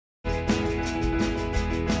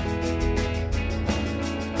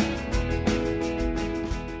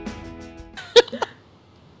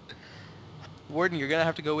Warden, you're gonna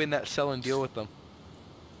have to go in that cell and deal with them.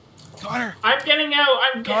 Connor! I'm getting out.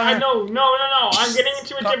 I know. No. I'm getting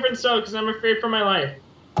into a different cell because I'm afraid for my life.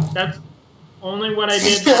 That's only what I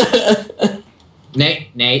did. Nate.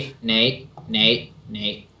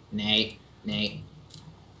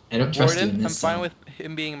 I don't trust you in Warden, this I'm fine cell. with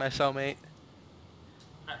him being my cellmate.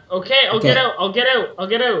 Okay, I'll get out. I'll get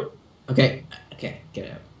out. Okay, get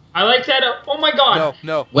out. I like that. Oh my god.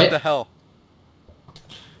 No. What the hell?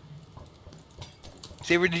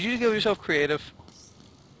 Xavier, did you give yourself creative?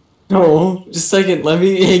 No, just a second. Let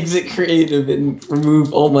me exit creative and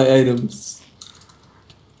remove all my items.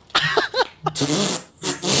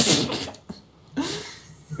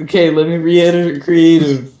 Okay, let me re-enter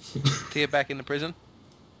creative. To get back into prison?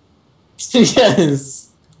 Yes.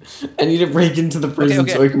 I need to break into the prison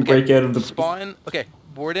so I can break out of the prison. Spawn. Okay,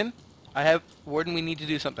 Warden. Warden, we need to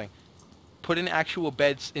do something. Put in actual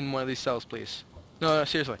beds in one of these cells, please. No,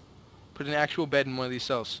 seriously. Put an actual bed in one of these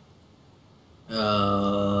cells.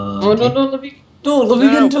 Oh, no, let me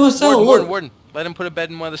get into a cell. Warden. Let him put a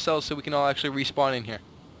bed in one of the cells so we can all actually respawn in here.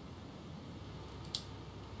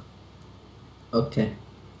 Okay.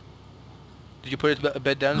 Did you put a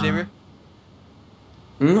bed down, Xavier?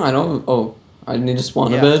 I don't. Oh, I need to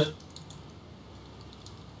spawn a bed.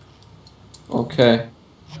 Okay.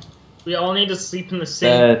 We all need to sleep in the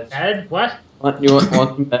same bed. What? What? You want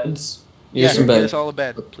some beds? Use some beds. Get us all a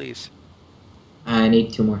bed, please. I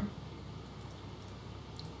need 2 more.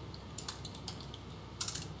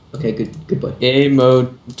 Okay, good boy. Game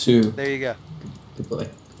mode 2. There you go. Good boy.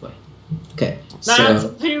 Okay,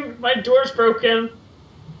 so... my door's broken.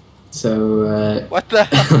 So, What the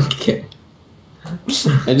hell? Okay.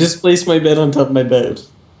 I just placed my bed on top of my bed.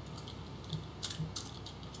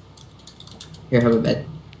 Here, have a bed.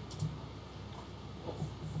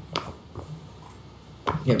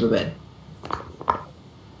 Here, have a bed.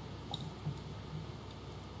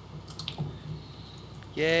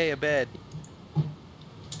 Yay, a bed.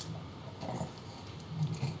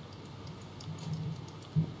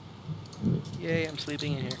 Yay, I'm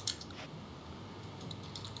sleeping in here.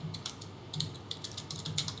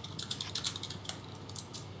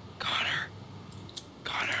 Connor.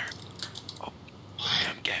 Oh,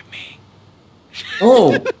 come get me.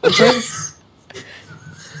 Oh, okay.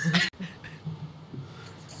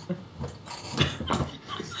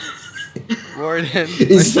 Warden,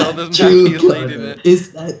 Is my cell that doesn't true, have any light in it.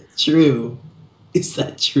 Is that true? Is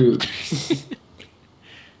that true?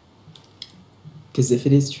 Because if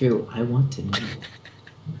it is true, I want to know.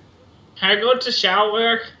 Can I go to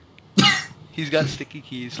shower? He's got sticky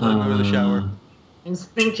keys. Let him go to the shower. I'm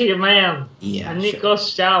stinky man. Yeah, I need to go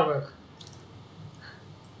shower.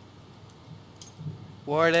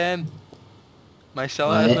 Warden, my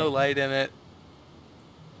cell has no light in it.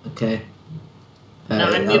 Okay. No,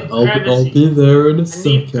 I need I'll privacy. be there in a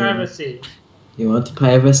second. I need privacy. You want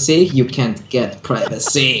privacy? You can't get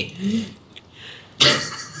privacy.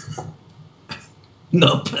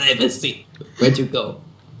 No privacy. Where'd you go?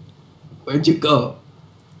 You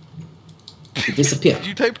disappeared. Did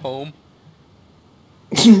you type home?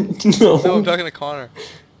 No. No, I'm talking to Connor.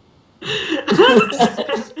 I'm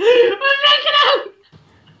making out!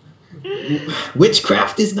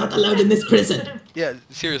 Witchcraft is not allowed in this prison. Yeah,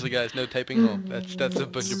 seriously, guys, no typing home. That's a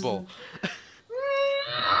bunch of bull.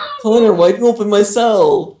 Connor, why didn't you open my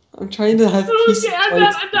cell? I'm trying to have peace. Okay, I'm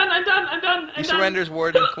done. He surrenders,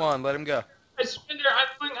 Warden. Come on, let him go. I surrender.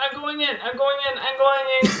 I'm going in.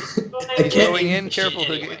 He's going in. Careful,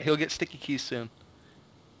 he'll get sticky keys soon.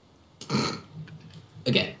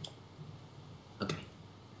 Okay.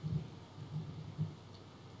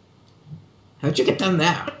 How'd you get down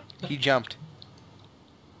there? He jumped.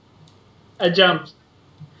 I jumped.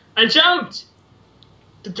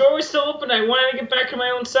 The door was still open. I wanted to get back in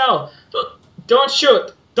my own cell. Don't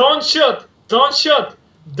shoot.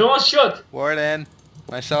 Warden,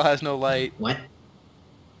 my cell has no light. What?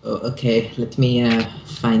 Oh, okay. Let me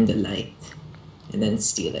find the light and then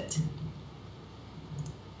steal it.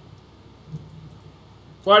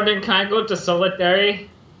 Warden, can I go to solitary?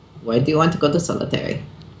 Why do you want to go to solitary?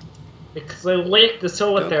 Because I like the Don't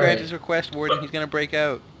solitary. grant his request, Warden. He's gonna break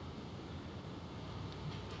out.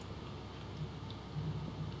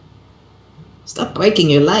 Stop breaking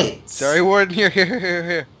your lights. Sorry, Warden.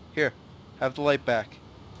 Here. Have the light back.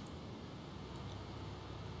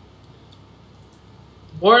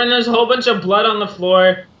 Warden, there's a whole bunch of blood on the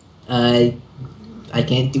floor. I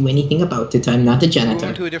can't do anything about it. I'm not a Move him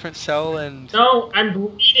janitor. to a different cell and... No, I'm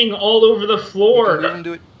bleeding all over the You floor. can move him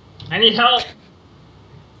to it. I need help.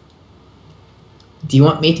 Do you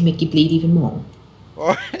want me to make you bleed even more?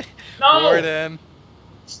 No. Warden.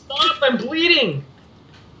 Stop, I'm bleeding.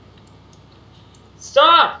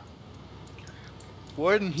 Stop!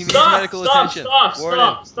 Warden, he needs Stop! medical Stop! attention. Stop! Warden,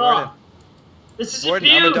 Stop! Stop! Warden, This is Warden,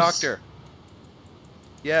 abuse! I'm a doctor.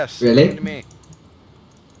 Yes. Really? Come to me.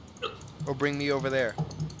 Or bring me over there.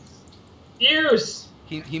 Abuse!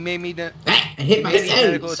 He made me. I hit Maybe myself.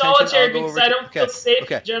 medical Solitary attention, I'll go because over I to- don't feel safe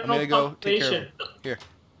okay, in general I'm gonna go take care population. of him. Here.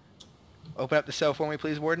 Open up the cell for me,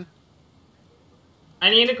 please, Warden. I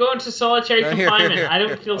need to go into solitary No, confinement. here, I don't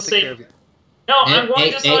here. feel I'll take care safe. of you. No, I'm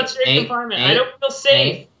going to solitary confinement. I don't feel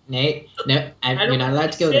safe. No, I don't you're not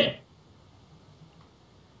allowed to go feel there.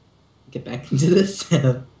 Get back into the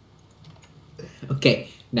cell. Okay,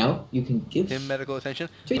 now you can give Him medical attention.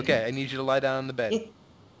 treatment. Okay, I need you to lie down on the bed.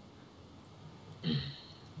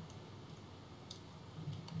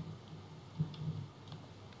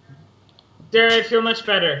 There, I feel much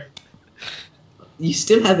better. You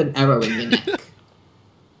still have an arrow in your neck.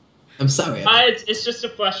 I'm sorry. It's just a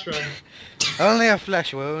flesh wound. Only a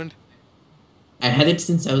flesh wound. I had it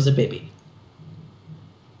since I was a baby.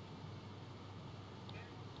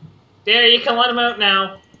 There, you can let him out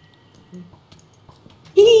now.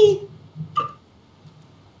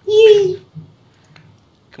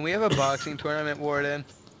 Can we have a boxing tournament, Warden?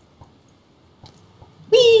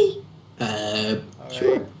 Sure.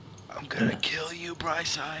 Alright. I'm gonna kill you,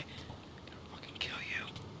 Bryce. I'm gonna fucking kill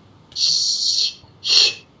you. Shh.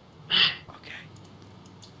 Okay.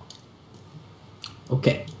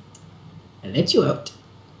 Okay. I let you out.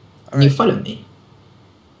 And you Alright. follow me.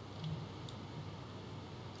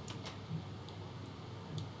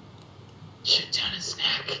 Shoot down his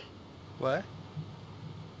neck. What?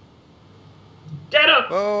 Get him!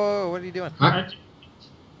 Whoa, what are you doing? Huh?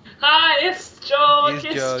 Hi, it's joke. He's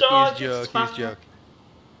It's joke, joke. he's joke, It's fine. he's joke.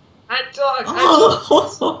 I talk.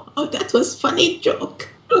 Oh, that was funny joke.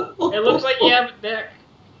 It looks like you have a dick.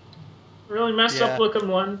 Really messed Yeah. up looking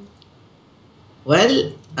one.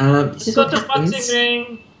 Well, this is Go what to boxing happens.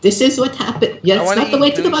 ring. This is what happened. Yeah, I it's wanna not the eat. way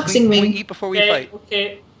to Can the we- boxing can we ring. eat before we Okay, fight.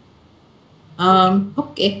 okay.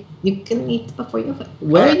 Okay. You can eat before you fight.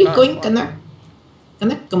 Where are Alright, you alright, going, come on. Gunnar?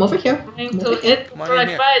 Gunnar, come over here. Trying Come to over here. hit Come on before in I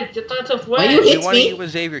here. fight. Get out of Why way. you We hit want to me? eat with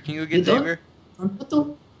Xavier. Can you go You get don't? Xavier?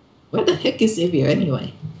 Where the heck is Xavier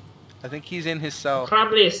anyway? I think he's in his cell.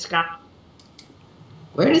 Probably a scout.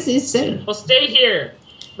 Where is his cell? Well, stay here.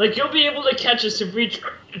 Like, you'll be able to catch us if we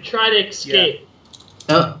try to escape.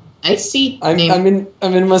 Oh, I see. I'm name. in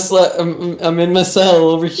my I'm in my cell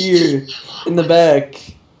over here in the back.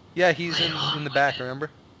 Yeah, he's in the back, remember?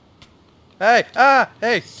 Hey!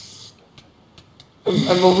 Hey!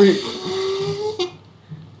 I'm over here.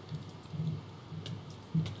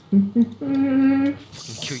 Fucking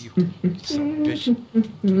kill you, son of a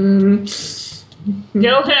bitch.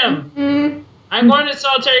 Kill him. I'm going to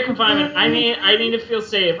solitary confinement. I need to feel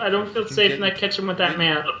safe. I don't feel safe when I catch him with that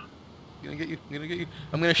man. I'm gonna get you. I'm gonna get you.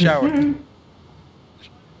 I'm gonna shower.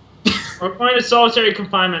 We're going to solitary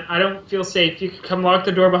confinement. I don't feel safe. You can come lock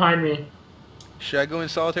the door behind me. Should I go in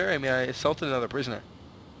solitary? I mean, I assaulted another prisoner.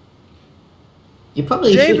 You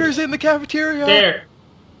probably Xavier's in the cafeteria! There.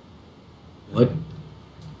 What?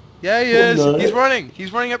 Yeah, he Hold is. on. He's running.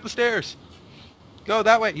 He's running up the stairs. Go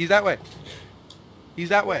that way. He's that way. He's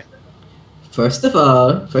that way. First of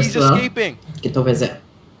all, He's escaping. get over there.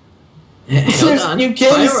 Hold on. You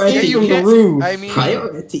can't escape you from the can't- roof. I mean,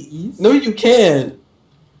 Priorities. No, you can't.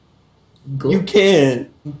 Go You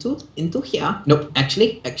can't. into here. No,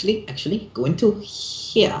 actually, go into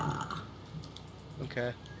here.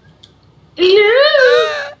 okay.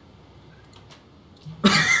 Yeah.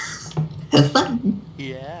 Have fun.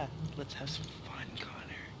 Yeah. Let's have some fun,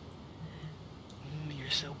 Connor. You're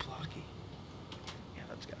so plucky. Yeah,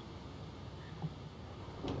 let's go.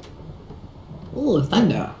 Oh,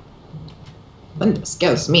 thunder. Thunder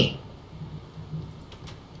scares me.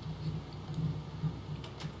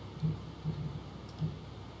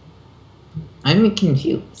 I'm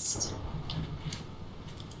confused.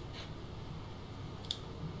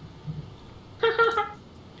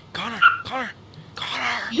 Connor!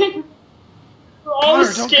 We're all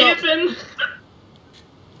Connor, don't go. escaping.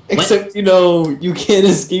 Except, you know, you can't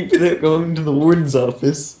escape without going to the warden's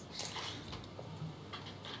office.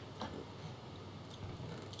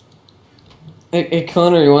 Hey,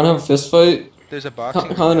 Connor, you want to have a fist fight? There's a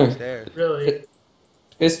boxing Connor. downstairs. Really?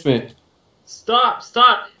 Fist me. Stop.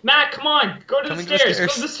 Matt, come on. Go to the Coming to the stairs. Go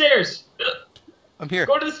stairs. to the stairs. I'm here.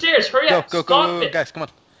 Go to the stairs. Hurry Go, up. go, Stop go, it. guys, come on.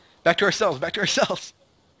 Back to our cells, back to our cells.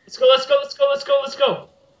 Let's go.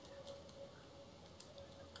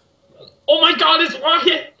 Oh my god, it's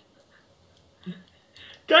Wyatt!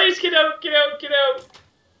 Guys, get out.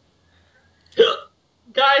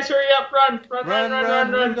 Guys, hurry up, run.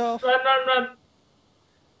 Run, Rudolph.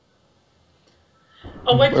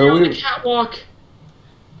 I'll wait for Where you on we- the catwalk.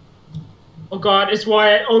 Oh God, it's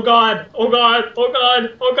Wyatt. Oh God. Oh God. Oh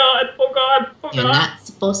God. Oh God. Oh God. Oh God. You're not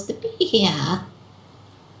supposed to be here.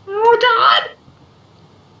 Oh God.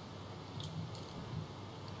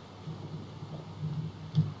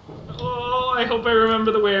 Oh, I hope I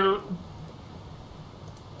remember the way out.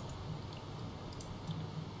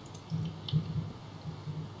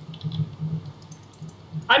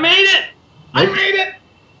 I made it! I Nope. made it!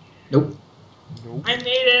 Nope. Nope. I made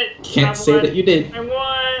it! Can't I say won. that you did. I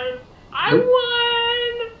won! I Nope.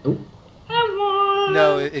 won! Nope. I won!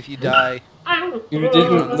 No, if you die, I won! You on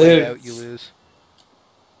didn't the live. way out, you lose.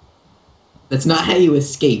 That's not how you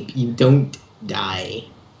escape. You don't die.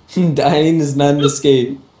 Dying is not an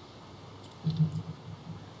escape.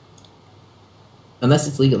 Unless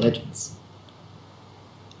it's League of Legends.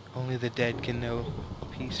 Only the dead can know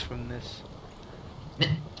peace from this.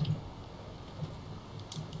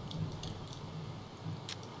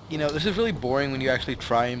 You know, this is really boring when you actually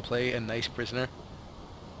try and play a nice prisoner.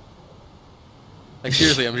 Like,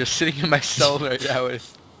 seriously, I'm just sitting in my cell right now and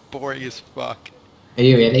it's boring as fuck. Are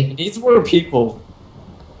you It really? needs more people.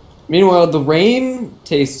 Meanwhile, the rain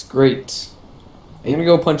tastes great. I'm gonna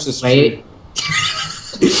go punch this tree. Wait.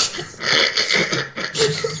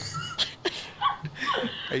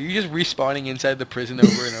 Are you just respawning inside the prison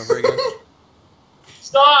over and over again?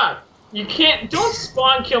 Stop! You can't. Don't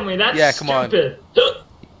spawn kill me. That's Yeah, come on. stupid.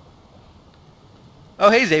 Oh,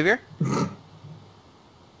 hey, Xavier.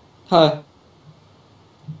 Huh.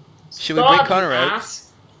 Should we bring Stop, Connor you out?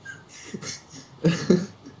 ass. Just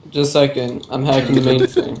a second. I'm hacking the main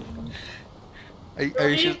thing. Are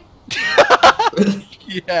you sure?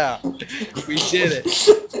 Yeah, we did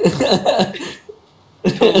it.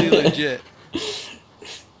 Totally legit.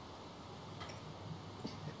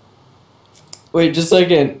 Wait, just a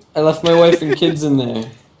second. I left my wife and kids in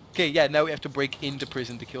there. Okay, yeah, now we have to break into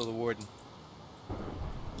prison to kill the warden.